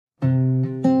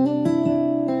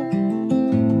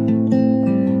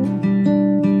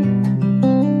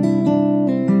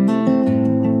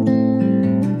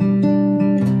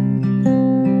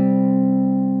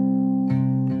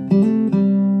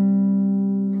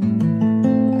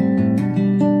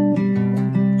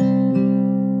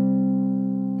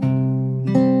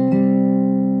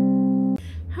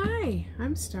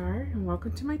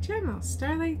welcome to my channel,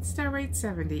 Starlight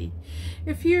 70.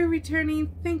 If you're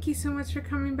returning, thank you so much for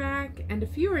coming back, and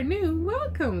if you are new,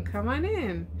 welcome, come on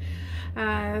in.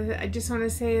 I just want to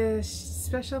say a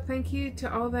special thank you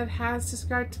to all that has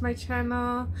subscribed to my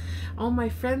channel, all my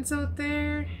friends out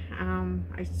there.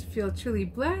 I feel truly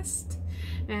blessed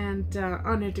and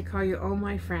honored to call you all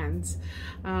my friends.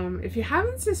 If you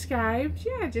haven't subscribed,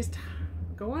 yeah, just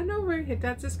go on over, hit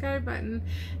that subscribe button,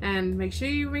 and make sure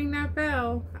you ring that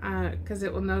bell because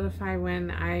it will notify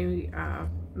when I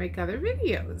make other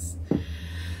videos.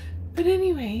 But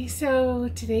anyway, so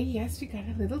today, yes, we got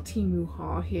a little temu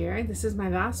haul here. This is my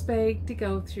last bag to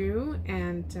go through,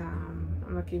 and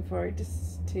I'm looking forward to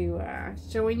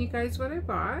showing you guys what I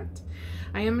bought.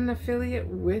 I am an affiliate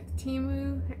with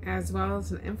Temu as well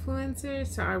as an influencer,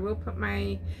 so I will put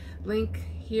my link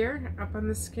here up on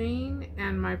the screen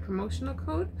and my promotional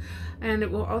code, and it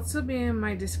will also be in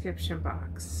my description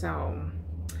box. So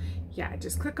yeah,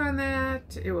 just click on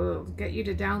that. It will get you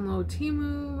to download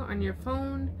Temu on your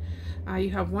phone.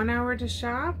 You have 1 hour to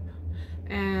shop,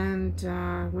 and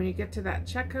when you get to that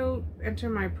checkout, enter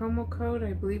my promo code,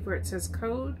 I believe where it says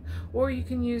code, or you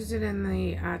can use it in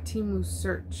the Temu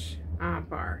search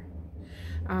bar.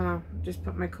 Just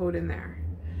put my code in there,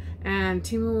 and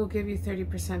Temu will give you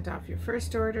 30% off your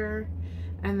first order,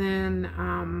 and then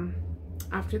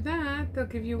after that they'll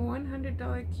give you a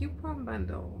 $100 coupon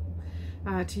bundle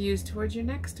to use towards your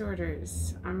next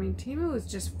orders. I mean, Temu is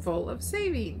just full of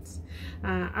savings.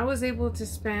 I was able to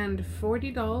spend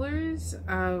 $40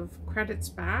 of credits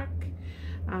back,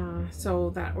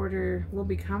 so that order will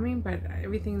be coming, but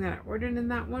everything that I ordered in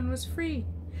that one was free.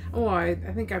 Oh, I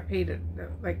think I paid it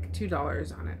like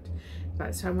 $2 on it,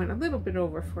 but so I went a little bit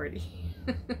over 40.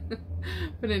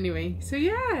 But anyway, so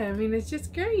yeah, I mean, it's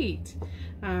just great.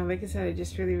 Like I said, I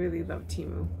just really love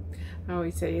Temu. I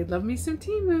always say, I love me some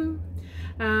Temu.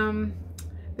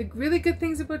 The really good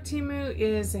things about Temu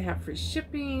is they have free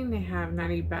shipping, they have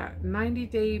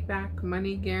 90-day back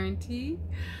money guarantee,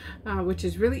 which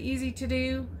is really easy to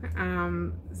do.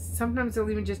 Sometimes they'll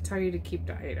even just tell you to keep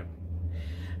the item.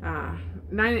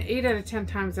 8 out of 10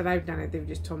 times that I've done it, they've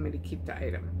just told me to keep the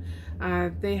item.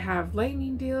 They have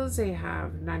lightning deals, they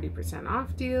have 90%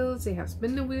 off deals, they have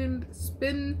spin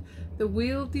the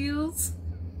wheel deals.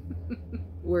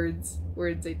 words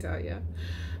I tell you.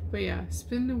 But yeah,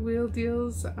 spin the wheel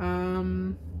deals.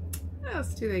 What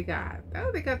else do they got?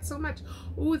 Oh, they got so much.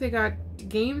 Oh, they got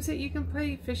games that you can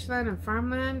play, Fishland and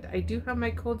Farmland. I do have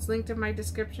my codes linked in my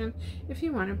description if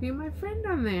you want to be my friend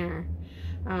on there.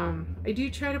 I do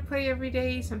try to play every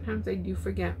day. Sometimes I do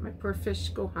forget. My poor fish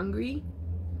go hungry.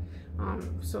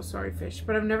 So sorry, fish,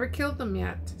 but I've never killed them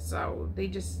yet, so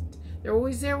they're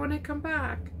always there when I come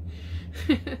back.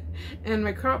 And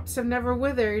my crops have never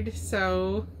withered,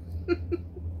 so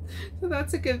so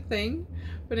that's a good thing.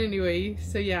 But anyway,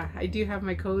 so yeah, I do have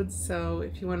my codes, so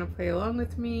if you want to play along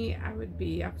with me, I would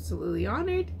be absolutely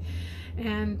honored.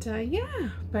 And yeah,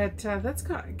 but let's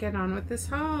get on with this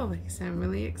haul. Like I said, I'm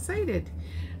really excited.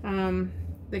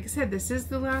 Like I said, this is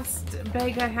the last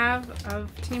bag I have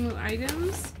of Temu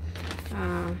items.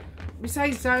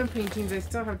 Besides diamond paintings, I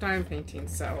still have diamond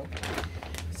paintings, so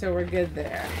we're good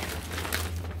there.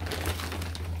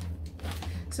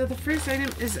 So the first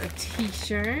item is a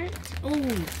t-shirt. Oh,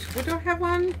 what do I have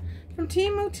on from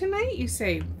Temu tonight, you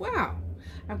say? Wow.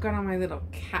 I've got on my little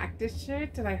cactus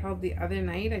shirt that I held the other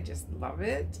night. I just love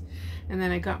it. And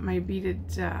then I got my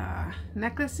beaded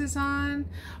necklaces on.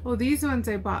 Oh, these ones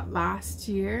I bought last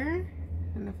year.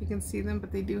 I don't know if you can see them,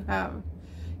 but they do have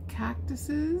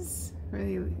cactuses.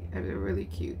 They're really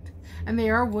cute. And they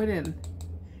are wooden.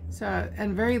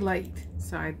 And very light.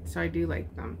 So I do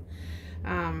like them.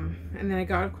 And then I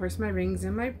got, of course, my rings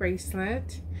and my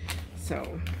bracelet.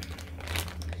 So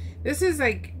this is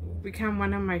like become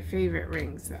one of my favorite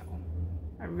rings, though.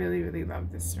 I really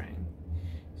love this ring.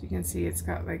 As you can see, it's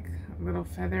got like little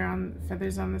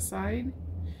feathers on the side,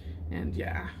 and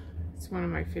yeah, it's one of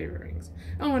my favorite rings.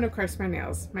 Oh, and of course my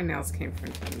nails came from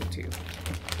Temu too.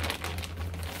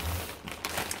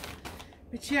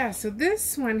 But yeah, so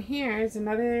this one here is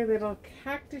another little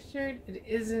cactus shirt. It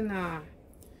is in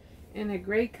a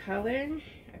gray color.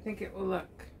 I think it will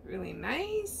look really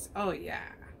nice. Oh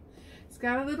yeah, it's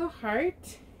got a little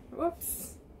heart.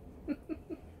 Whoops.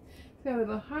 It's got a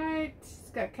little heart.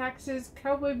 It's got cactuses,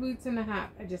 cowboy boots, and a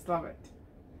hat. I just love it.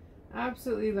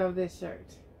 Absolutely love this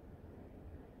shirt.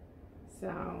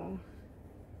 So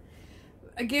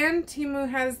again, Temu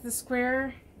has the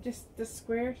square, just the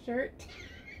square shirt.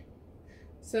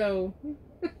 So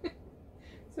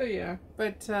so yeah,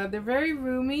 but they're very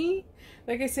roomy.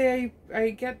 Like I say, I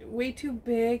get way too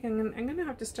big. I'm gonna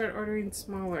have to start ordering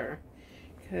smaller,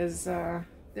 because there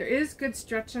is good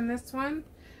stretch in this one.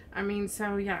 I mean,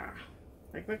 so yeah,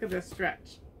 like look at this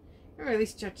stretch. I really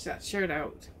stretch that shirt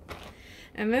out.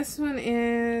 And this one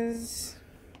is,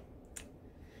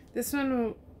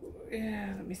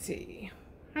 yeah, let me see,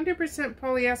 100%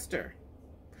 polyester,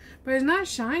 but it's not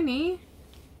shiny.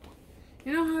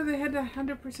 You know how they had the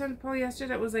 100% polyester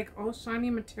that was like all shiny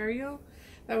material?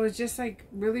 That was just like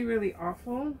really, really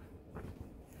awful.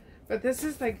 But this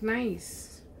is like nice.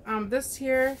 This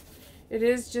here, it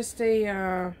is just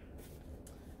a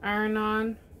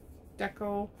iron-on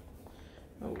deco,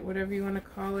 whatever you want to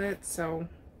call it. So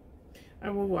I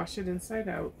will wash it inside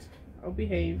out. I'll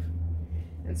behave.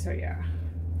 And so yeah,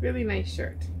 really nice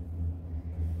shirt.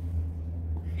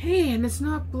 Hey, and it's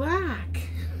not black.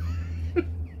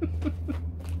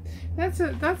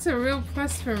 That's a real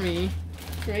plus for me,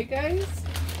 right, guys?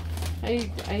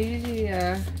 I usually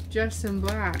dress in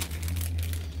black.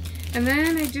 And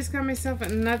then I just got myself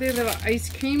another little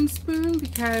ice cream spoon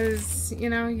because, you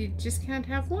know, you just can't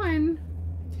have one.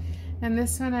 And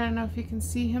this one, I don't know if you can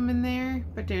see him in there,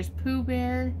 but there's Pooh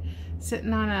Bear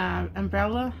sitting on a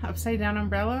umbrella, upside down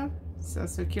umbrella. So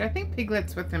cute. I think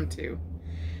Piglet's with him too.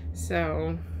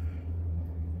 So,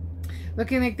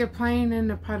 looking like they're playing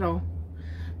in a puddle.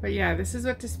 But yeah, this is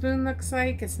what the spoon looks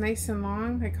like. It's nice and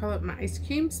long. I call it my ice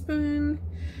cream spoon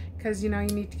because, you know, you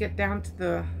need to get down to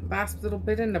the last little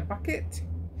bit in the bucket.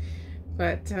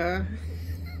 But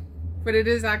it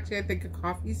is actually, I think, a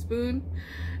coffee spoon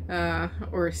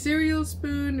or a cereal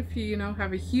spoon if you, know,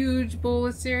 have a huge bowl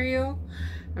of cereal.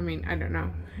 I mean, I don't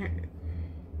know.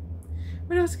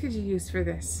 What else could you use for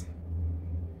this?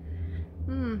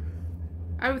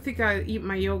 I would think I'd eat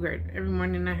my yogurt. Every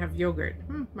morning I have yogurt.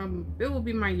 It will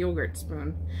be my yogurt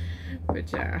spoon.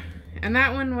 But yeah. And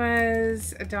that one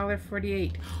was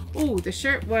 $1.48. Oh, the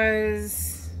shirt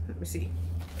was, let me see.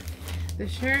 The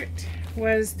shirt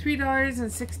was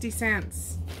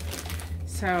 $3.60.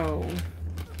 So,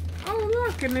 oh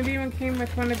look, and it even came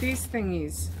with one of these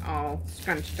thingies all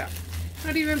scrunched up.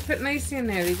 Not even put nice in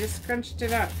there, they just scrunched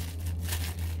it up.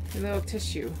 A little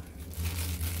tissue.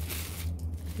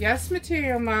 Yes,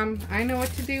 material mom. I know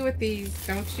what to do with these.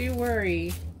 Don't you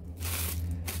worry.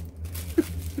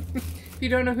 If you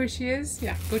don't know who she is,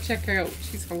 yeah, go check her out.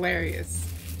 She's hilarious.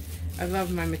 I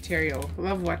love my material.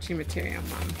 Love watching material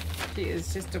mom. She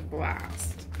is just a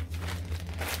blast.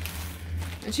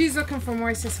 And she's looking for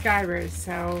more subscribers,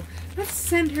 so let's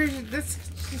send her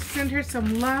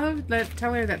some love.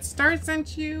 Tell her that Star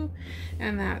sent you,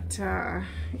 and that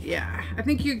yeah, I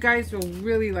think you guys will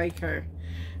really like her.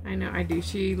 I know I do.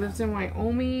 She lives in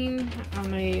Wyoming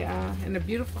on in a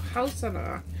beautiful house on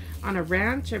a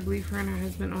ranch. I believe her and her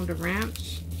husband owned a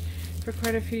ranch for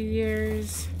quite a few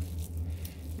years,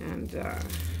 and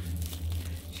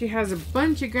she has a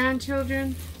bunch of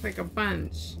grandchildren, like a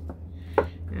bunch.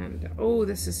 And oh,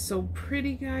 this is so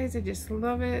pretty, guys. I just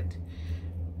love it.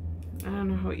 I don't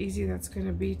know how easy that's going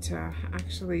to be to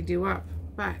actually do up,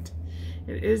 but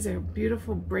it is a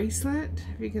beautiful bracelet.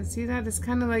 If you can see that, it's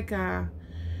kind of like a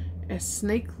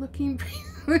snake looking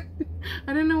bracelet.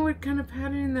 I don't know what kind of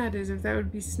pattern that is, if that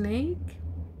would be snake.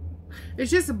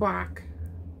 It's just a black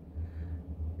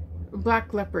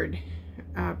leopard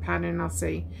pattern, I'll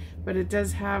say, but it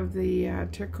does have the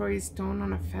turquoise stone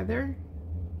on a feather.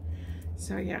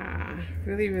 So yeah,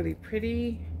 really, really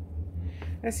pretty.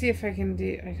 Let's see if I can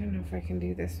do, I don't know if I can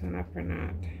do this one up or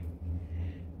not.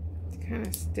 It's kind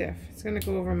of stiff. It's gonna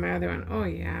go over my other one. Oh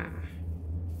yeah,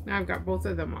 now I've got both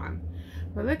of them on.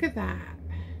 But look at that.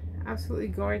 Absolutely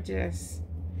gorgeous.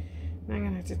 Now I'm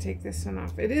going to have to take this one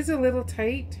off. It is a little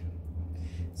tight,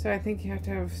 so I think you have to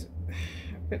have a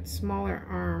bit smaller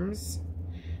arms.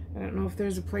 I don't know if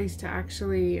there's a place to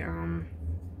actually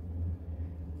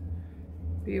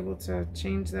be able to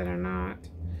change that or not.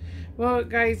 Well,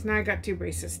 guys, now I got two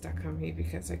bracelets stuck on me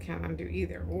because I can't undo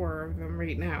either or of them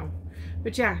right now.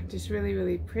 But yeah, just really,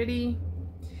 really pretty.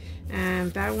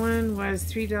 And that one was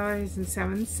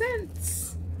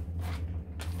 $3.07.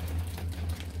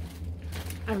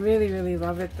 I really, really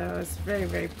love it though. It's very,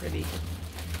 very pretty.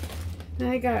 Then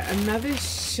I got another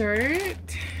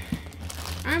shirt.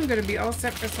 I'm going to be all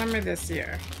set for summer this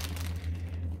year.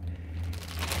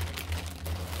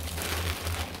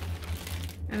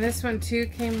 And this one too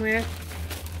came with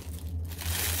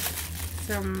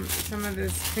some of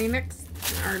this Kleenex,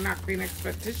 or not Kleenex,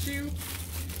 but tissue.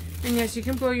 And yes, you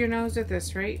can blow your nose with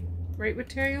this, right? Right,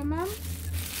 material mom?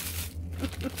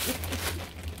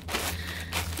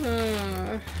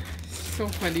 So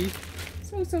funny.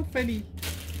 So funny.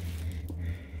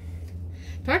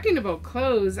 Talking about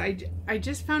clothes, I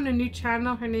just found a new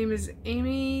channel. Her name is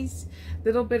Amy's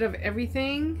Little Bit of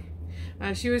Everything.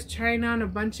 She was trying on a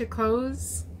bunch of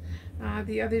clothes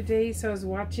the other day, so I was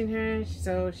watching her.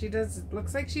 So she does,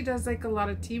 looks like she does like a lot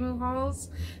of temu hauls.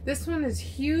 This one is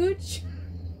huge.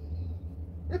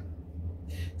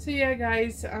 So yeah,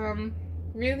 guys,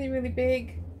 really, really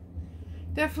big.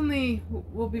 Definitely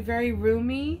will be very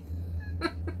roomy.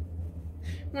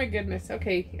 My goodness.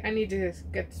 Okay, I need to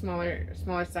get smaller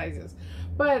sizes.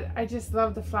 But I just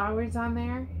love the flowers on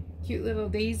there. Cute little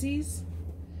daisies.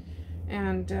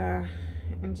 And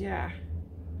yeah.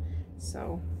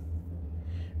 So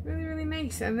really, really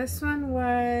nice. And this one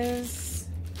was,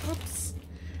 oops,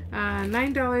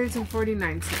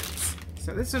 $9.49.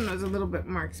 So this one was a little bit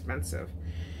more expensive.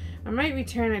 I might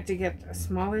return it to get a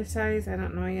smaller size. I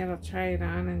don't know yet. I'll try it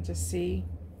on and just see.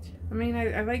 I mean,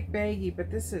 I like baggy, but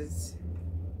this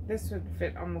would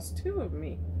fit almost 2 of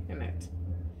me in it.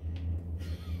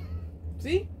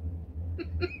 See?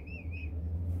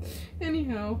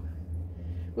 Anyhow,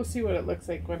 we'll see what it looks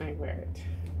like when I wear it.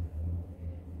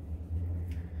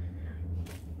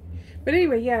 But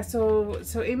anyway, yeah, so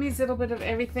Amy's a little bit of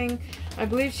everything. I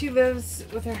believe she lives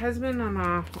with her husband on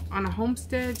a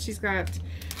homestead. She's got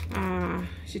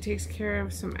she takes care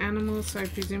of some animals, so I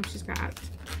presume she's got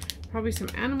probably some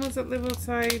animals that live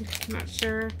outside. I'm not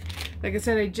sure. Like I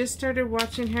said, I just started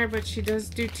watching her, but she does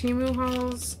do temu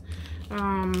hauls.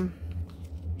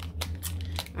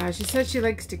 She said she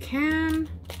likes to can,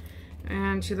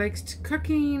 and she likes to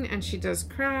cooking, and she does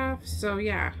crafts. So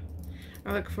yeah,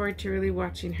 I look forward to really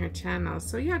watching her channel.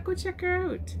 So yeah, go check her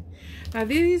out.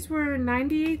 These were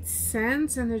 98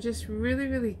 cents, and they're just really,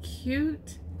 really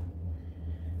cute.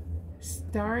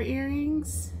 Star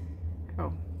earrings.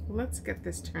 Oh, let's get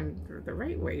this turned the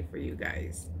right way for you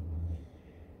guys.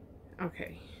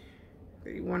 Okay,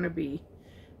 you want to be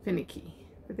finicky,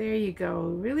 but there you go.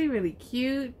 Really, really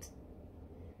cute.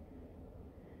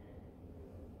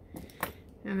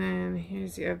 And then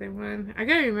here's the other one. I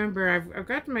gotta remember, I've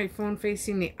got my phone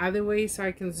facing the other way so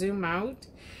I can zoom out,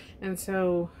 and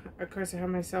so of course I have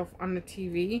myself on the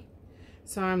TV,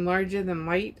 so I'm larger than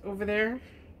light over there.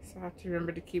 So I have to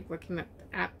remember to keep looking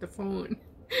at the phone.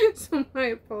 So my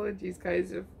apologies,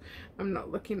 guys, if I'm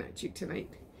not looking at you tonight.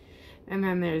 And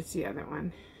then there's the other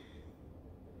one.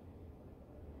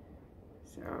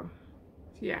 So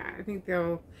yeah, I think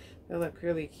they'll look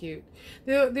really cute.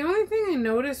 The only thing I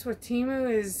noticed with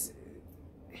Temu is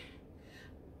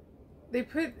they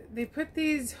put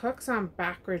these hooks on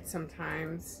backwards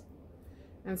sometimes,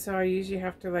 and so I usually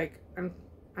have to like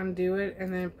undo it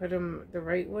and then put them the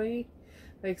right way.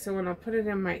 Like, so when I'll put it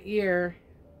in my ear,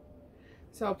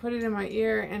 so I'll put it in my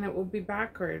ear and it will be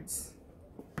backwards.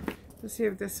 Let's see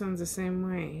if this one's the same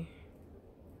way.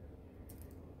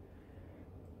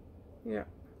 Yeah.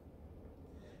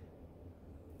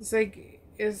 It's like,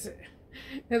 it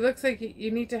looks like you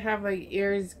need to have like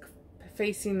ears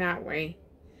facing that way,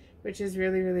 which is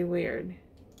really, really weird.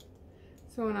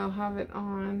 So when I'll have it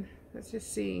on, let's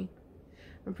just see.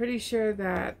 I'm pretty sure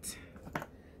that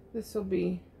this will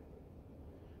be,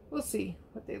 we'll see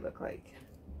what they look like.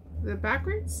 The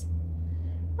backwards?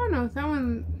 Oh no, that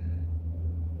one,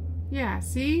 yeah,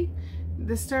 see?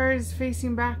 The star is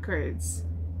facing backwards.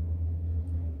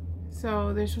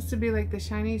 So there's supposed to be like the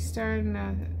shiny star in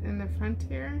the front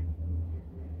here,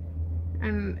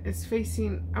 and it's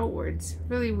facing outwards.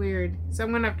 Really weird. So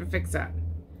I'm gonna have to fix that.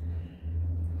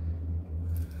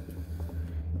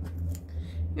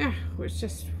 Yeah, it's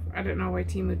just, I don't know why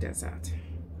Temu does that.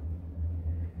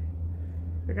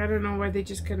 Like, I don't know why they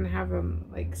just couldn't have them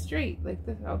like straight, like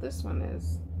how this one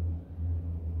is.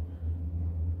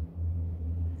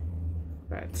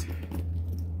 But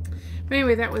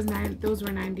anyway, those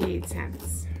were 98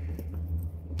 cents.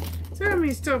 So I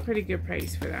mean, still a pretty good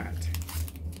price for that.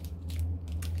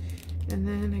 And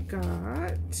then I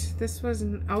got, this was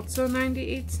also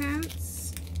 98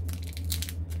 cents.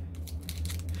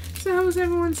 So how was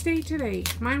everyone's day today?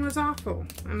 Mine was awful,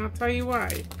 and I'll tell you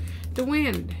why. The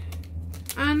wind.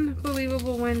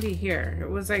 Unbelievable windy here. It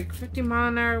was like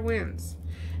 50-mile-an-hour winds.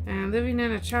 And living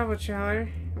in a travel trailer,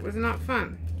 it was not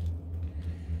fun.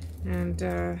 And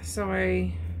so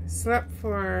I slept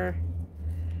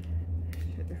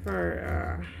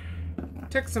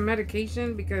took some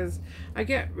medication because I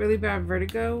get really bad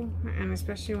vertigo, and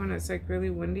especially when it's like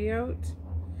really windy out.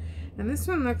 And this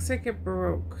one looks like it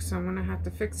broke, so I'm gonna have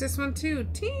to fix this one too.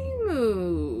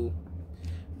 Temu!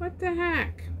 What the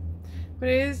heck? But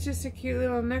it is just a cute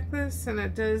little necklace, and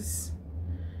it does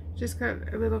just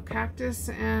got a little cactus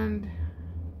and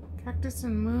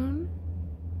moon.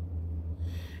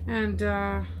 And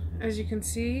as you can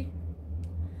see,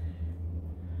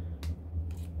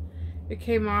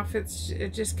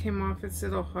 it just came off its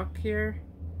little hook here.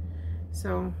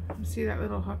 So see that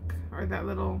little hook or that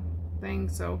little thing,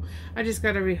 so I just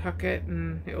got to rehook it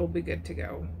and it will be good to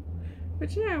go.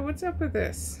 But yeah, what's up with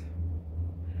this?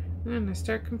 I'm gonna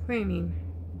start complaining,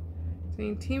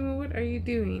 saying, Temu, what are you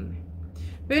doing?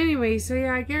 But anyway, so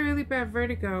yeah, I get really bad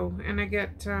vertigo, and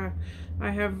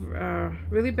I have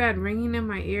really bad ringing in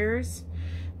my ears.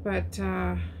 But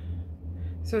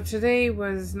so today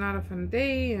was not a fun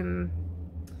day, and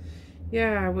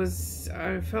yeah,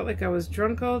 I felt like I was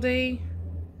drunk all day.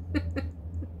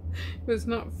 It was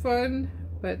not fun,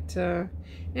 but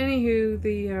anywho,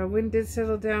 the wind did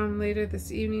settle down later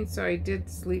this evening, so I did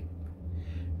sleep.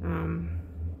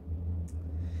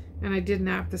 And I did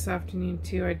nap this afternoon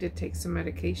too. I did take some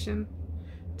medication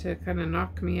to kind of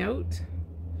knock me out.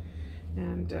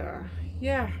 And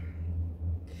yeah.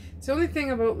 It's the only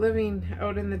thing about living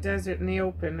out in the desert in the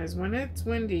open is when it's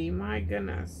windy, my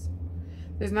goodness.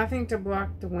 There's nothing to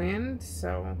block the wind,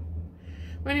 so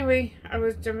well, anyway, I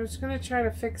was gonna try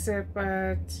to fix it,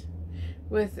 but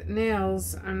with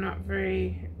nails, I'm not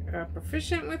very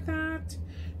proficient with that.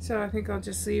 So I think I'll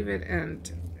just leave it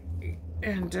and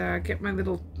get my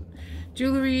little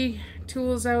jewelry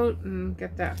tools out and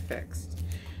get that fixed.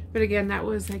 But again, that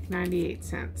was like 98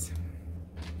 cents.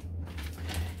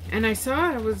 And I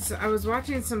was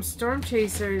watching some storm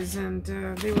chasers, and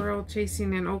they were all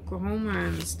chasing in Oklahoma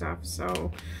and stuff.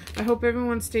 So I hope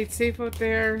everyone stayed safe out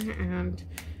there. And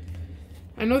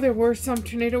I know there were some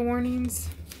tornado warnings.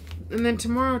 And then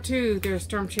tomorrow too, their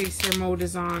storm chaser mode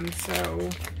is on. So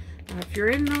if you're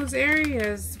in those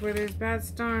areas where there's bad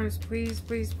storms, please,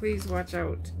 please, please watch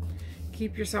out.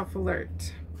 Keep yourself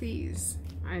alert, please.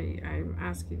 I'm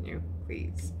asking you,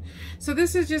 please. So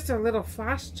this is just a little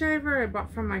flash driver I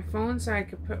bought from my phone, so I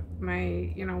could put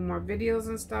my, more videos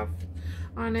and stuff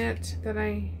on it that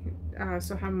I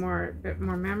so have a bit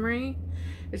more memory.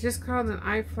 It's just called an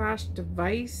iFlash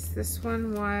device. This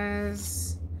one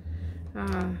was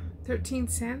 13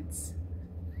 cents.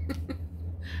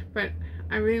 But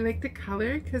I really like the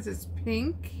color because it's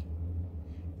pink.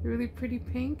 Really pretty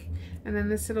pink. And then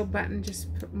this little button just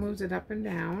moves it up and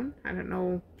down. I don't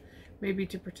know, maybe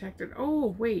to protect it.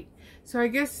 Oh, wait. So I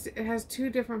guess it has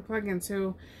two different plugins.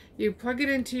 So you plug it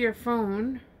into your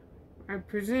phone, I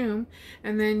presume,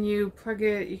 and then you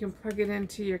can plug it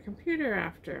into your computer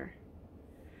after.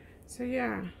 So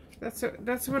yeah, that's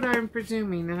what I'm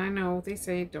presuming. And I know they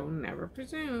say don't never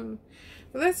presume.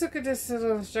 But let's look at this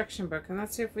little instruction book and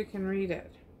let's see if we can read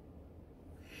it.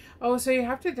 Oh, so you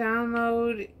have to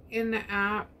download in the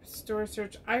app store,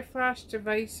 search iFlash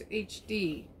device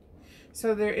HD.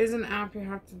 So there is an app you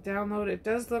have to download. It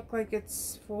does look like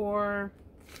it's for...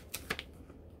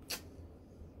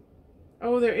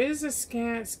 Oh, there is a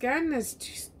scan. Scan this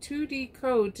 2D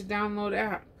code to download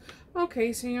app.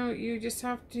 Okay, so you just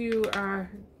have to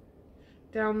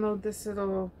download this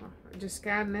little... Just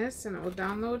scan this and it will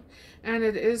download. And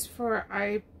it is for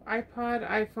iPod,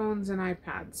 iPhones, and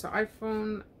iPads.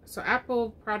 So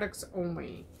Apple products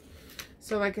only.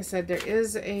 So like I said, there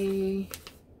is a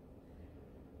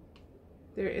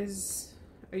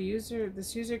user,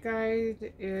 this user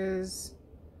guide is,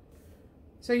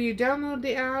 so you download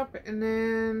the app and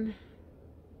then,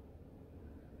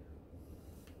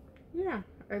 yeah,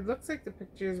 it looks like the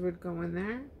pictures would go in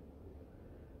there.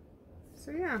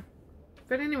 So yeah,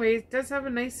 but anyway, it does have a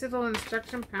nice little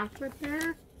instruction pamphlet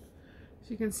there. As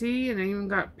you can see, and I even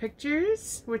got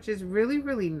pictures, which is really,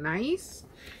 really nice.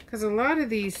 Because a lot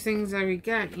of these things that we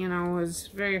get, is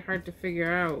very hard to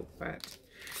figure out. But,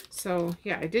 so,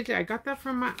 yeah, I got that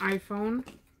from my iPhone.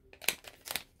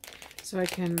 So I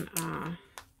can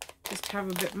just have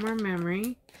a bit more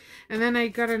memory. And then I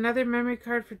got another memory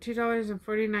card for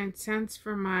 $2.49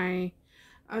 for my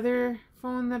other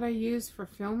phone that I use for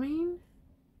filming.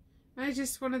 And it's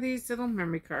just one of these little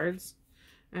memory cards.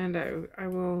 And I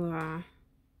will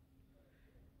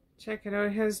check it out.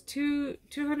 It has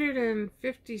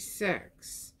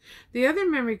 256. The other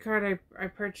memory card I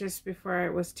purchased before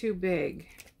it was too big.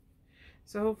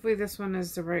 So hopefully this one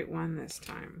is the right one this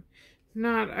time. If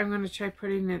not, I'm going to try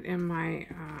putting it in my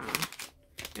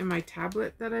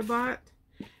tablet that I bought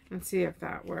and see if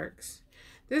that works.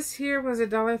 This here was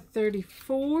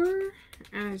 $1.34,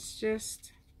 and it's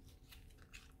just...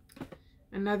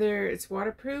 Another, it's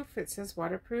waterproof. It says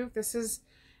waterproof. This is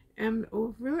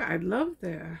oh really, I love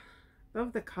the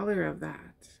color of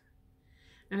that.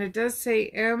 And it does say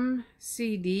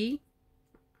MCD,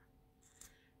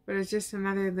 but it's just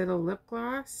another little lip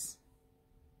gloss.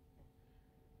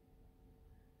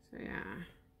 So yeah,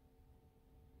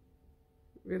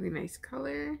 really nice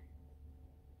color.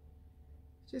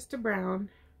 Just a brown.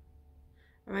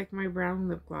 I like my brown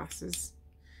lip glosses.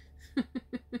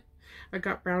 I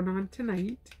got brown on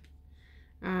tonight.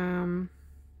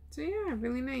 So yeah,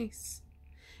 really nice.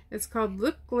 It's called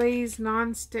Lip Glaze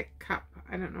Non-Stick Cup.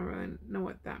 I don't really know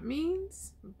what that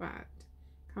means, but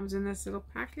comes in this little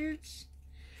package.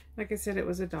 Like I said, it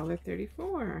was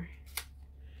 $1.34.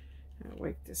 I'll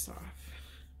wipe this off.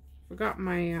 Forgot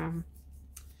my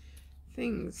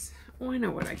things. Oh, I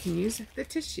know what I can use. The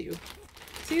tissue.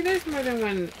 See, there's more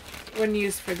than one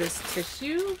use for this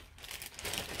tissue.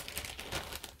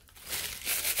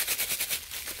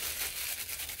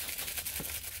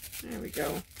 There we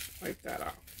go. Wipe that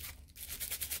off.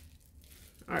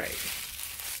 Alright.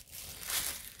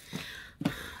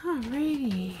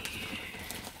 Alrighty.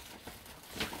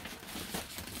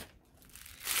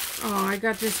 Oh, I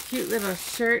got this cute little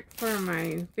shirt for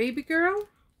my baby girl.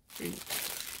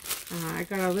 I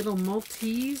got a little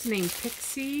Maltese named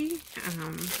Pixie.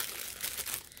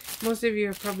 Most of you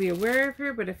are probably aware of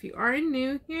her, but if you are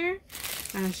new here,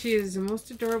 she is the most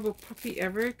adorable puppy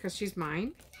ever because she's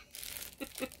mine.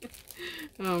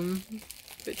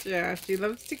 But yeah, she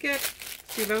loves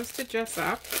to dress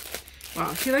up.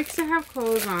 Well, she likes to have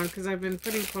clothes on because I've been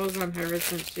putting clothes on her ever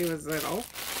since she was little.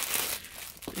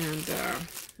 And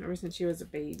ever since she was a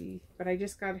baby. But I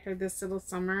just got her this little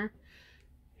summer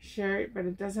shirt, but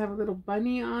it does have a little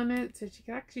bunny on it, so she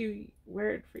can actually wear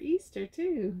it for Easter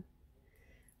too.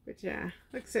 But yeah,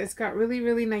 looks, it's got really,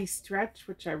 really nice stretch,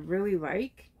 which I really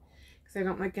like because I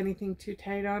don't like anything too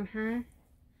tight on her.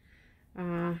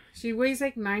 She weighs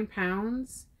like 9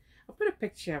 pounds. I'll put a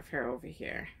picture of her over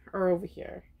here, or over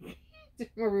here.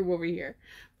 Over here.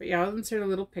 But yeah, I'll insert a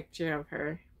little picture of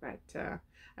her. But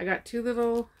I got 2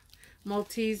 little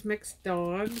Maltese mixed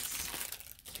dogs.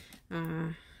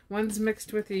 One's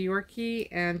mixed with a Yorkie,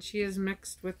 and she is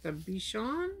mixed with a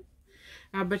Bichon.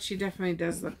 But she definitely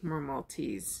does look more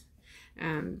Maltese.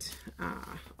 And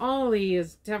Ollie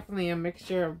is definitely a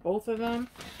mixture of both of them.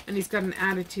 And he's got an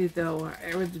attitude, though.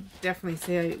 I would definitely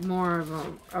say more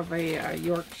of a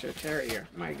Yorkshire Terrier.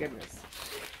 My goodness.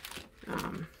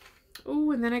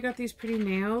 Oh, and then I got these pretty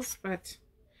nails, but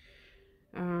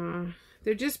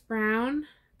they're just brown.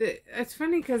 It's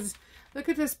funny because look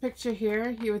at this picture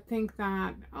here. You would think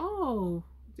that, oh,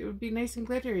 it would be nice and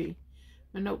glittery.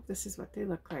 But nope, this is what they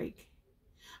look like.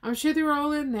 I'm sure they're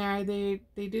all in there. They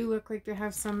do look like they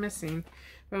have some missing.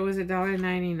 But it was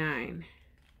 $1.99.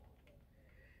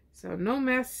 So no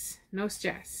mess, no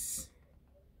stress.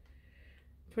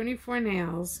 24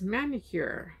 nails,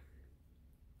 manicure.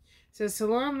 So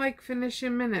salon-like finish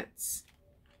in minutes.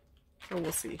 So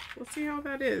we'll see. We'll see how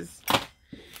that is.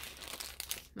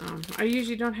 I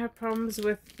usually don't have problems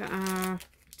with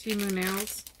Temu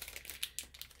nails.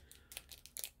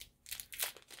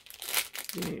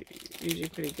 Usually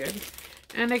pretty good.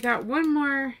 And I got one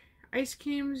more ice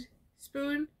cream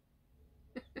spoon.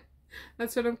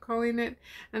 That's what I'm calling it.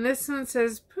 And this one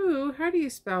says, Pooh, how do you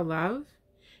spell love?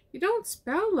 You don't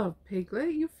spell love,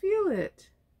 Piglet. You feel it.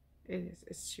 It is.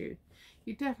 It's true.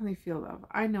 You definitely feel love.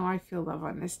 I know I feel love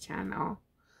on this channel.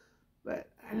 But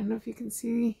I don't know if you can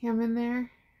see him in there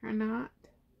or not.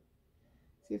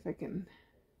 See if I can.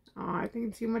 Oh, I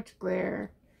think too much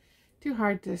glare. Too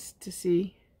hard to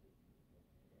see.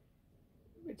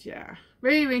 But yeah.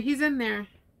 But anyway, he's in there.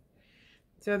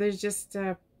 So there's just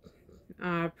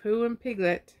Pooh and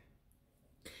Piglet.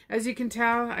 As you can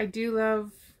tell, I do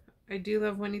love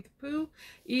Winnie the Pooh.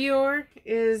 Eeyore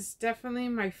is definitely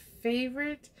my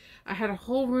favorite. I had a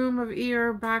whole room of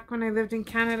Eeyore back when I lived in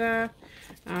Canada.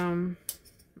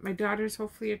 My daughters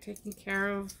hopefully are taking care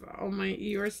of all my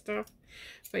Eeyore stuff.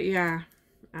 But yeah,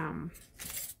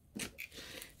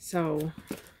 so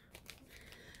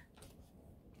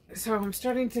I'm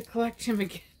starting to collect him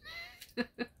again.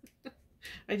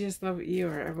 I just love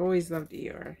Eeyore. I've always loved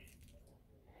Eeyore.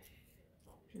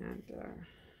 And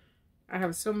I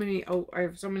have so many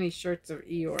shirts of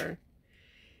Eeyore.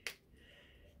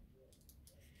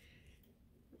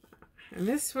 And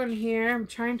this one here, I'm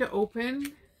trying to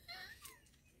open.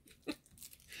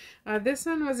 This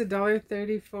one was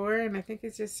 $1.34, and I think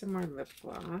it's just some more lip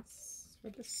gloss for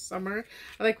the summer.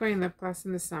 I like wearing lip gloss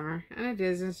in the summer, and it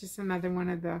is. It's just another one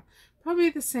of the,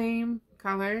 probably the same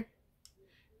color.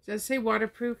 It does say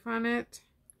waterproof on it.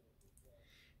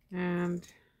 And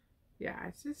yeah,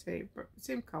 it's the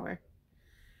same color.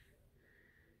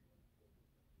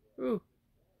 Ooh.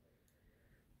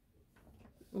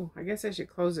 Oh, I guess I should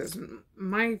close this.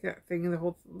 My thing, the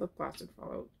whole lip gloss would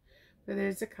fall out. But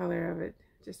there's the color of it.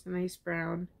 Just a nice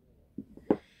brown.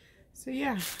 So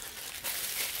yeah.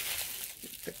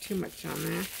 Don't put too much on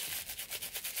there.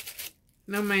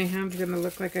 Now my hand's going to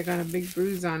look like I got a big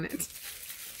bruise on it.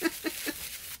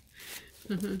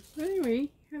 Anyway,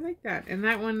 I like that. And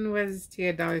that one was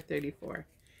 $1.34.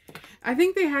 I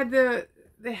think they had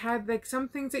like some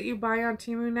things that you buy on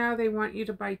Temu now, they want you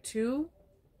to buy 2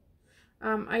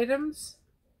 items.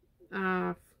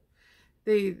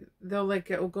 They'll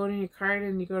like, it'll go to your card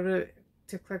and you go to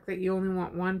click that you only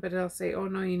want 1, but it'll say, oh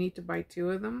no, you need to buy 2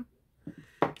 of them.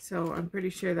 So I'm pretty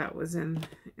sure that was in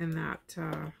that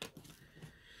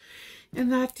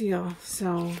deal.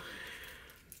 So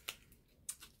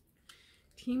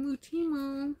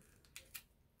Temu.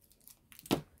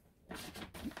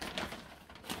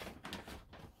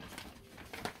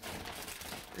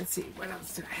 Let's see, what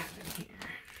else do I have in here?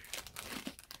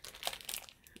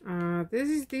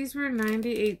 These were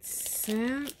 98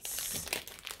 cents.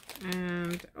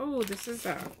 And oh, this is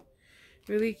a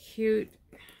really cute.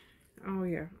 Oh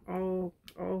yeah. Oh.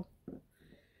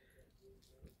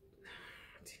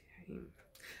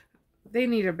 They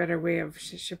need a better way of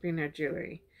shipping their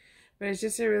jewelry. But it's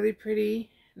just a really pretty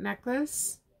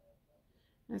necklace.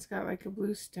 It's got like a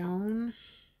blue stone.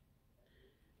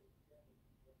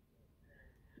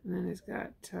 And then it's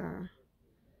got,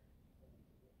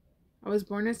 I was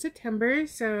born in September,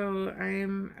 so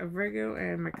I'm a Virgo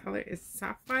and my color is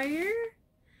sapphire.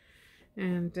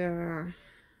 And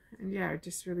yeah,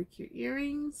 just really cute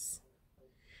earrings.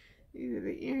 These are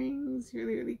the earrings,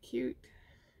 really, really cute.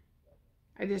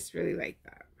 I just really like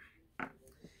that.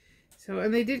 So,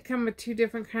 and they did come with 2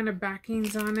 different kind of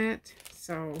backings on it.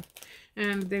 So,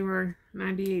 and they were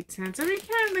 98 cents. I mean,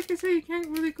 like I said, you can't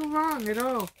really go wrong at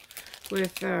all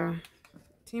with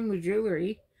Temu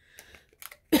jewelry.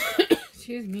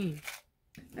 Excuse me.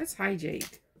 Let's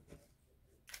hydrate.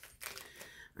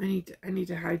 I need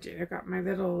to hydrate. I got my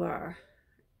little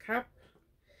cup.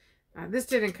 This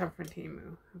didn't come from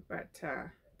Temu, but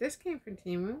this came from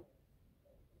Temu.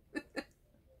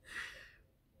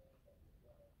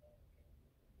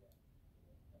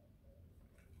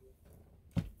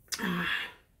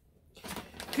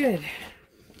 Good.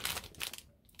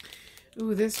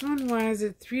 Ooh, this one was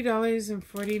at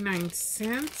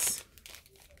 $3.49.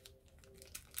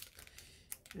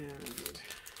 And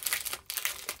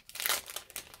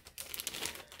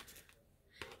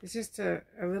it's just a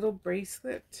little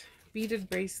bracelet, beaded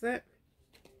bracelet.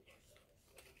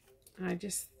 And I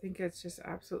just think it's just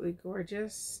absolutely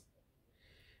gorgeous.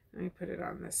 Let me put it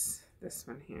on this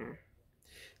one here.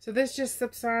 So this just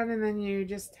slips on and then you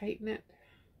just tighten it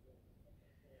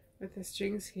with the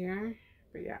strings here.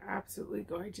 But yeah, absolutely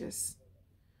gorgeous.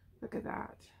 Look at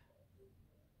that.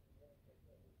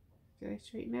 Did I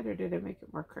straighten it or did I make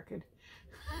it more crooked?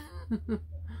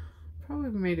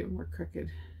 Probably made it more crooked.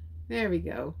 There we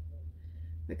go.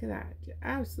 Look at that.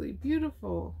 Absolutely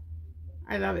beautiful.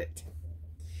 I love it.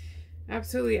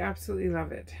 Absolutely, absolutely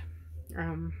love it.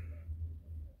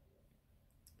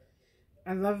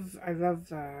 I love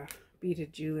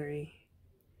beaded jewelry.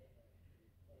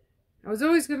 I was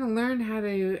always going to learn how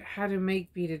to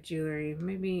make beaded jewelry.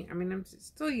 Maybe, I mean, I'm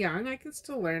still young. I can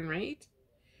still learn, right?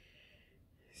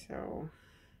 So,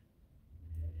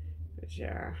 but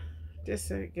yeah, just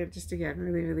again,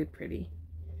 really, really pretty.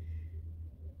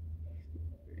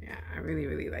 Yeah, I really,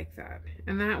 really like that.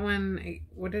 And that one,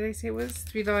 what did I say it was?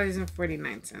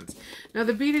 $3.49. Now,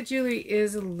 the beaded jewelry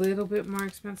is a little bit more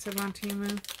expensive on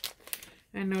Temu.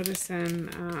 I noticed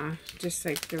than just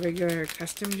like the regular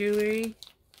custom jewelry.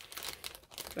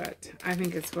 But I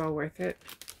think it's well worth it.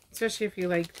 Especially if you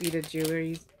like beaded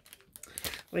jewelry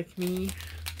like me.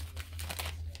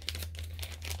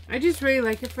 I just really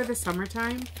like it for the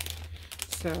summertime.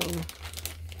 So,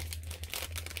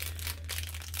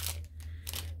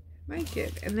 like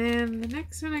it. And then the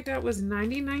next one I got was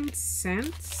 99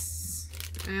 cents.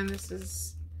 And this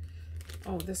is,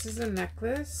 oh, this is a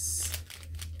necklace.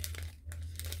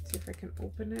 See if I can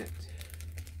open it.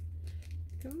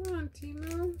 Come on,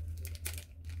 Temu.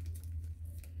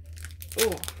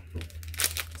 Oh,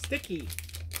 sticky.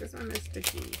 This one is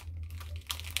sticky.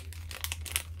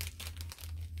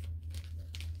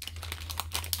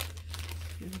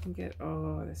 And you can get,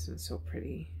 oh, this one's so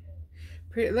pretty.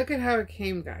 Look at how it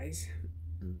came, guys.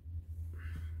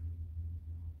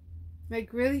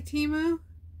 Like, really, Temu?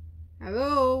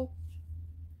 Hello?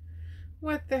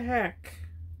 What the heck?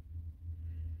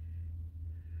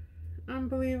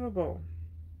 Unbelievable.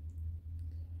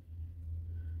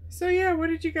 So yeah, what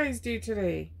did you guys do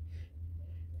today?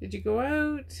 Did you go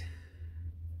out?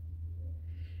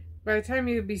 By the time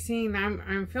you'll be seeing,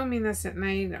 I'm filming this at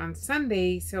night on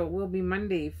Sunday, so it will be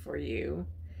Monday for you.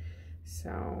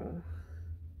 So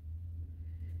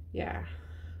yeah.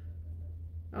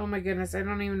 Oh my goodness, I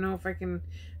don't even know if I can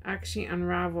actually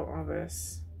unravel all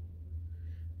this.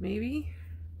 Maybe?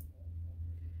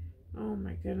 Oh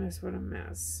my goodness, what a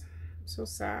mess. I'm so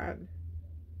sad.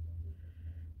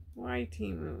 Why,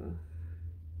 Temu?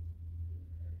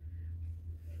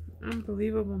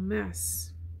 Unbelievable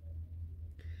mess.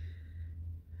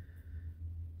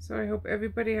 So I hope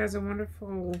everybody has a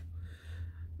wonderful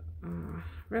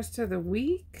rest of the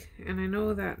week. And I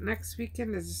know that next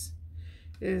weekend is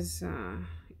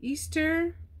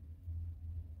Easter.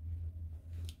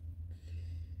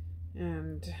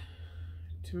 And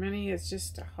to many it's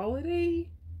just a holiday.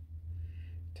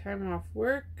 Time off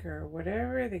work or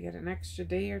whatever. They get an extra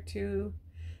day or two.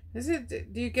 Do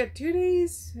you get 2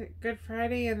 days? Good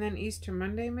Friday and then Easter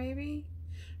Monday maybe?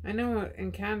 I know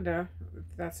in Canada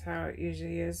that's how it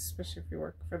usually is, especially if you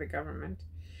work for the government.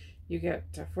 You get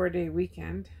a 4-day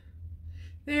weekend.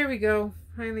 There we go.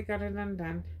 Finally got it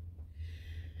undone.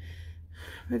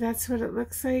 But that's what it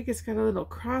looks like. It's got a little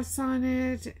cross on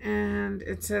it and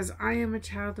it says, I am a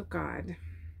child of God.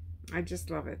 I just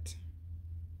love it.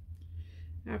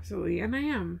 Absolutely. And I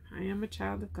am a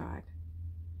child of God.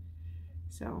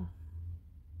 So,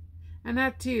 and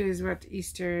that too is what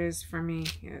Easter is for me.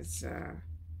 Is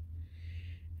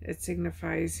it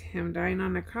signifies him dying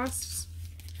on the cross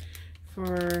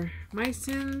for my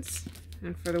sins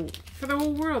and for the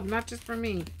whole world, not just for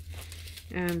me.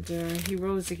 And he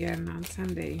rose again on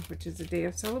Sunday, which is a day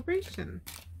of celebration.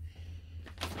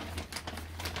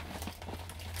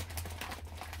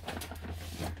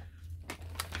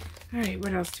 All right,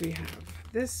 what else do we have?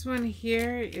 This one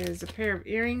here is a pair of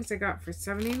earrings I got for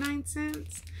 79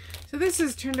 cents. So this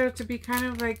has turned out to be kind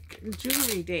of like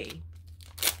jewelry day.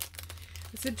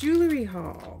 It's a jewelry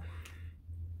haul.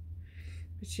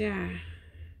 But yeah.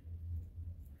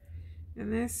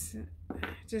 And this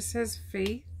just says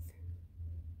faith.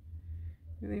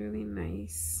 Really, really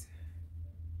nice.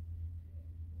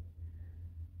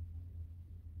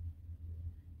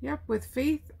 Yep, with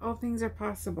faith, all things are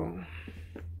possible.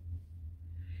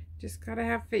 Just gotta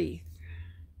have faith.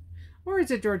 Or it's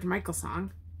a George Michael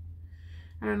song.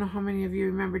 I don't know how many of you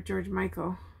remember George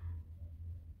Michael.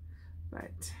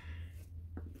 But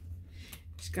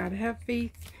just gotta have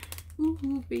faith. Ooh,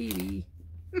 ooh baby.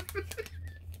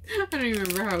 I don't even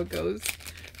remember how it goes.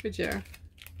 But yeah.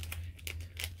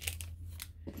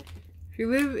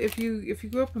 If you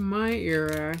grew up in my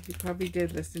era, you probably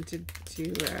did listen to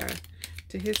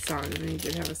his song, and then he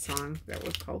did have a song that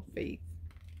was called Faith.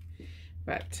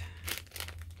 But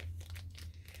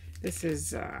this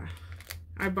is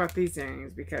I bought these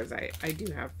earrings because I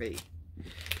do have faith.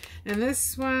 And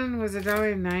this one was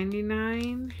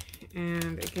 $1.99,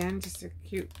 and again just a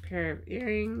cute pair of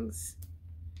earrings.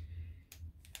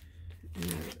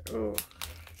 And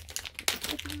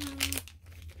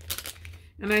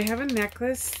and I have a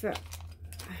necklace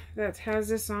that has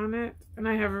this on it, and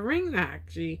I have a ring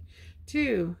actually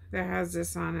too that has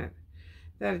this on it,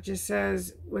 that it just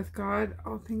says, with God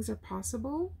all things are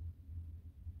possible.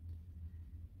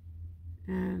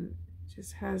 And it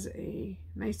just has a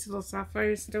nice little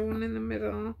sapphire stone in the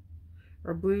middle,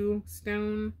 or blue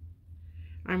stone.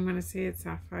 I'm gonna say it's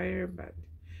sapphire, but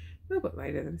a little bit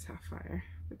lighter than sapphire.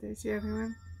 But there's the other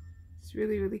one. It's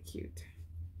really, really cute.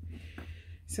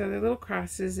 So they're little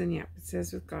crosses, and yep, it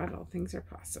says, with God all things are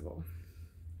possible.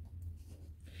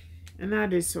 And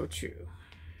that is so true.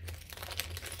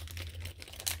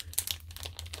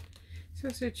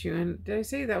 So true. And did I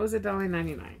say that was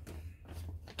 $1.99?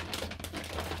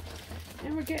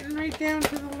 And we're getting right down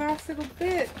to the last little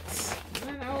bit.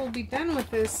 And then I will be done with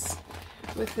this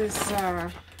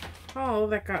haul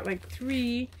that got like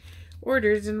 3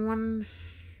 orders in one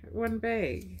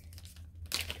bag.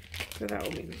 So that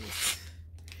will be nice.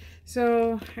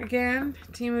 So again,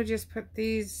 Temu just put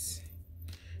these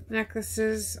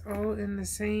necklaces all in the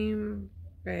same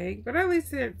bag, but at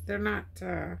least they're not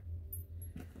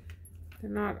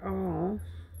all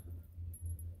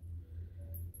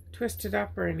twisted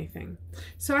up or anything.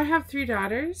 So I have 3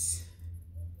 daughters,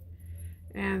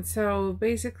 and so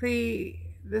basically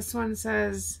this one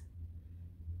says,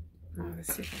 oh,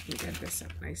 let's see if I can get this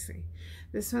up nicely.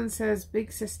 This one says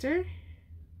big sister,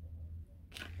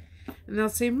 and they'll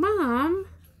say, Mom.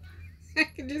 I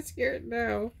can just hear it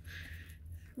now.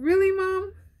 Really,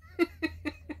 Mom?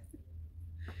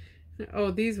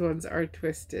 Oh, these ones are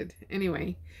twisted.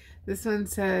 Anyway, this one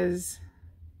says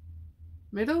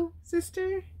middle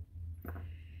sister.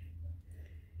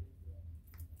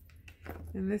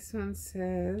 And this one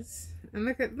says, and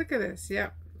look at this.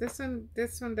 Yep. This one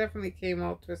definitely came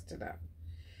all twisted up.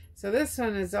 So this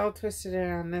one is all twisted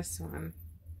around this one.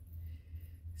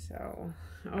 So,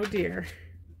 oh dear.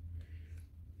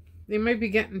 They might be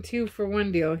getting 2 for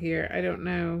 1 deal here. I don't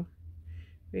know.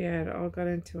 Yeah, it all got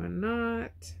into a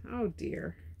knot. Oh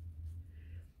dear.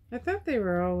 I thought they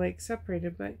were all like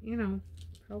separated, but you know,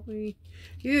 probably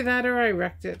either that or I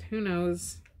wrecked it. Who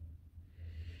knows?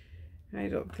 I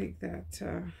don't think that,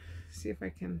 see if I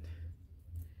can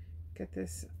get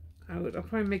this out. I'll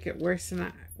probably make it worse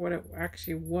than what it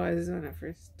actually was when it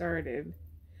first started.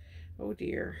 Oh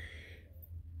dear.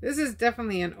 This is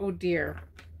definitely an oh dear.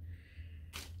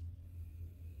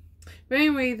 But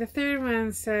anyway, the third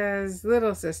one says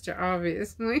little sister,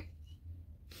 obviously.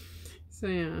 So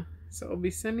yeah, so I'll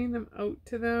be sending them out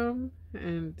to them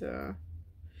and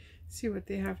see what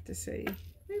they have to say.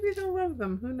 Maybe they'll love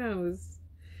them, who knows?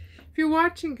 If you're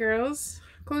watching, girls,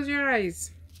 close your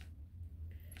eyes.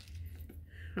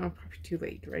 Oh, probably too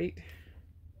late, right?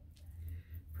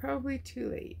 Probably too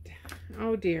late.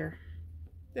 Oh dear.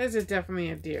 This is definitely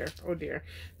a deer. Oh dear.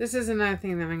 This is another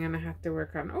thing that I'm going to have to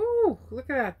work on. Oh, look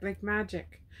at that. Like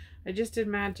magic. I just did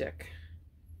magic.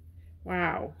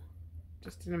 Wow.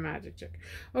 Just did a magic trick.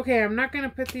 Okay, I'm not going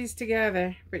to put these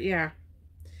together. But yeah.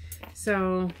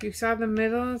 So, you saw the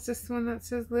middle. Is this one that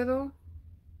says little?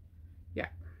 Yeah.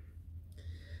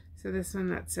 So this one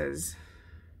that says...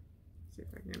 See if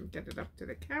I can get it up to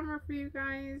the camera for you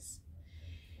guys.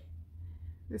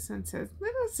 This one says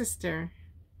little sister.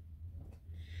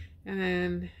 And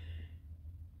then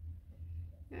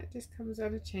yeah, it just comes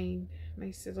out a chain.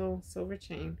 Nice little silver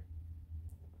chain.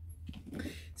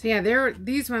 So yeah,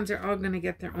 these ones are all going to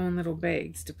get their own little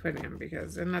bags to put in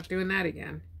because they're not doing that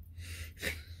again.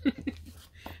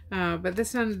 But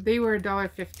this one, they were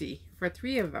 $1.50 for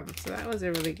 3 of them. So that was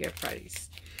a really good price.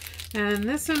 And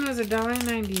this one was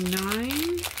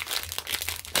 $1.99.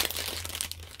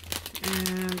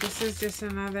 And this is just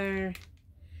another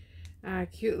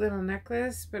cute little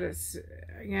necklace, but it's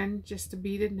again just a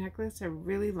beaded necklace. I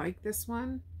really like this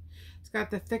one. It's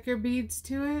got the thicker beads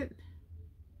to it,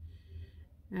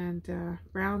 and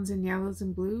browns and yellows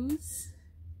and blues.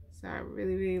 So I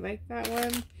really like that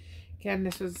one. Again,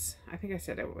 this was, I think I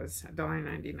said it was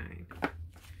 $1.99.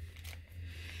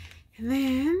 And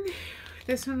then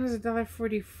this one was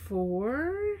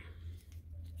 $1.44.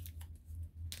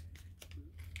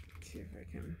 See if I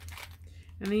can.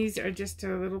 And these are just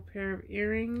a little pair of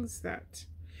earrings that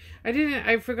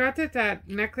I forgot that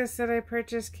necklace that I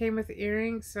purchased came with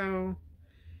earrings. So,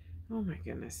 oh my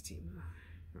goodness, team.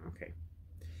 Okay.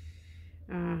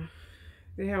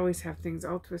 They always have things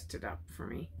all twisted up for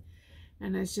me.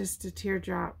 And it's just a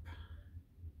teardrop.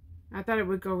 I thought it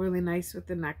would go really nice with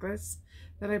the necklace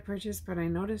that I purchased, but I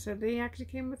noticed that they actually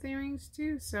came with earrings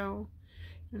too. So,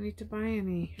 I don't need to buy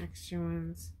any extra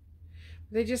ones.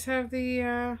 They just have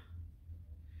the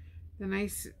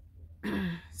nice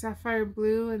sapphire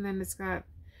blue, and then it's got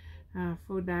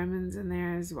faux diamonds in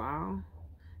there as well.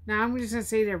 Now I'm just gonna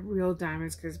say they're real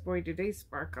diamonds because boy do they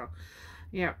sparkle.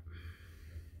 Yep,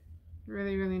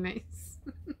 really nice.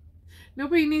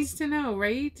 Nobody needs to know,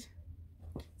 right?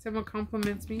 Someone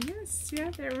compliments me. Yes, yeah,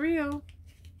 they're real.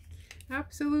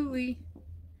 Absolutely.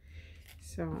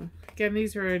 So again,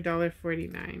 these were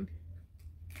 $1.49.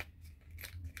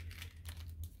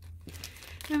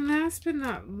 And last but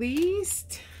not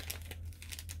least,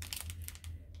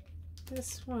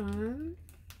 this one,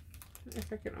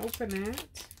 if I can open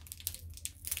it.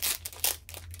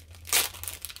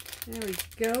 There we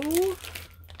go.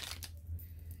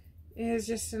 Is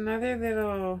just another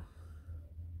little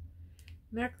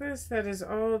necklace that is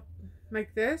all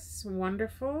like this.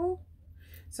 Wonderful.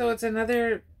 So it's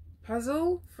another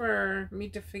puzzle for me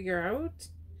to figure out,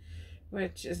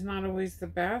 which is not always the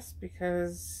best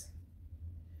because...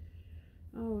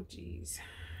 Oh, geez.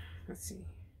 Let's see.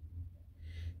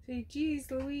 Say,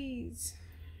 geez, Louise.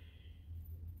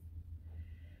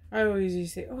 I always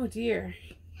used to say, oh, dear.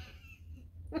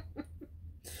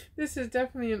 This is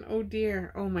definitely an oh,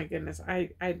 dear. Oh, my goodness. I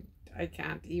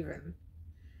can't even.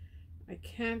 I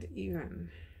can't even.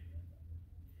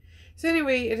 So,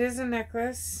 anyway, it is a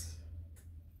necklace.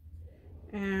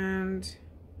 And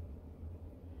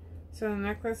so the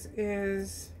necklace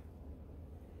is...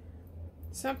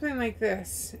 something like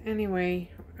this.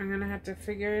 Anyway, I'm going to have to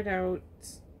figure it out.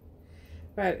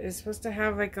 But it's supposed to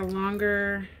have like a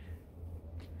longer...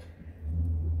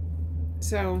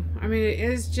 So, I mean, it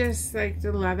is just like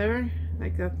the leather.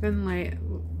 Like a thin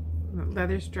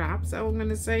leather straps, I'm going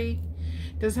to say.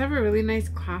 It does have a really nice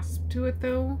clasp to it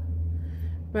though.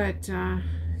 But,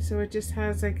 so it just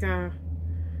has like a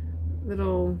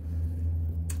little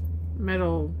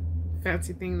metal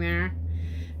fancy thing there.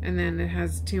 And then it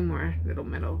has 2 more little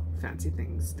metal fancy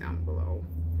things down below.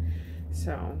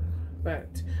 So,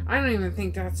 but I don't even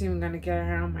think that's even going to get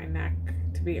around my neck,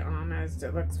 to be honest.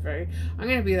 It looks very... I'm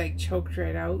going to be like choked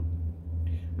right out.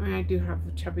 I mean, I do have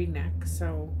a chubby neck,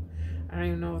 so I don't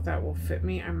even know if that will fit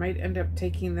me. I might end up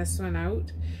taking this one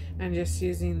out and just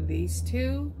using these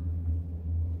two,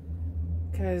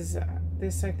 because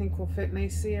this I think will fit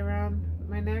nicely around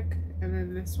my neck, and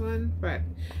then this one, but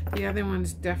the other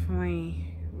one's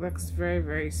definitely looks very,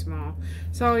 very small.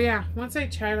 So yeah, once I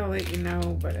try to let you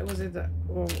know. But it was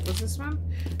was this one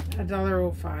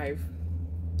 $1.05?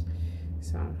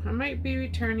 So I might be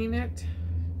returning it,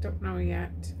 don't know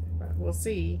yet, but we'll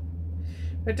see.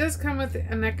 But it does come with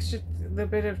an extra little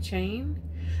bit of chain.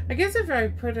 I guess if I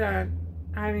put I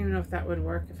don't even know if that would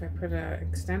work if I put a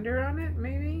extender on it,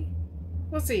 maybe.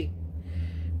 We'll see.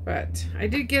 But I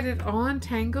did get it all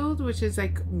untangled, which is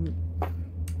like,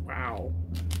 wow,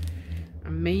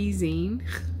 amazing.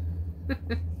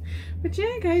 But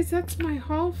yeah, guys, that's my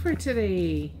haul for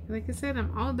today. Like I said,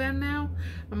 I'm all done now.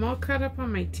 I'm all caught up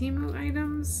on my Temu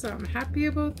items, so I'm happy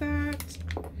about that.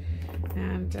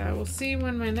 And we'll see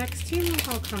when my next Temu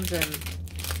haul comes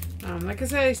in. Like I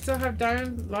said, I still have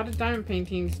a lot of diamond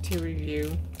paintings to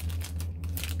review.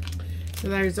 So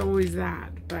there's always that.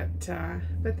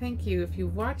 But thank you. If you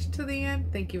watched to the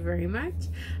end, thank you very much.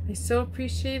 I so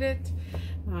appreciate it.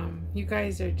 You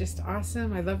guys are just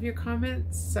awesome. I love your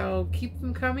comments, so keep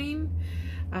them coming.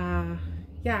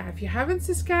 Yeah, if you haven't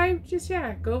subscribed, just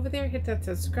go over there, hit that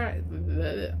subscribe.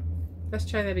 Let's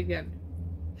try that again.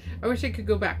 I wish I could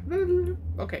go back.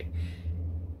 Okay.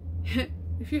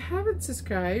 If you haven't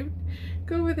subscribed,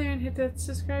 go over there and hit that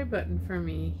subscribe button for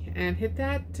me, and hit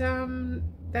that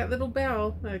that little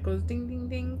bell that goes ding ding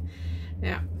ding.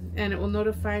 Yeah, and it will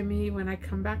notify me when I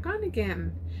come back on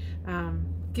again.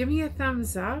 Give me a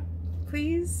thumbs up,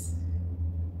 please.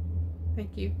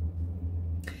 Thank you.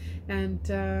 And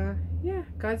yeah,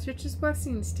 God's richest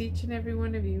blessings to each and every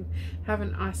one of you. Have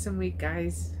an awesome week,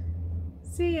 guys.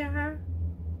 See ya.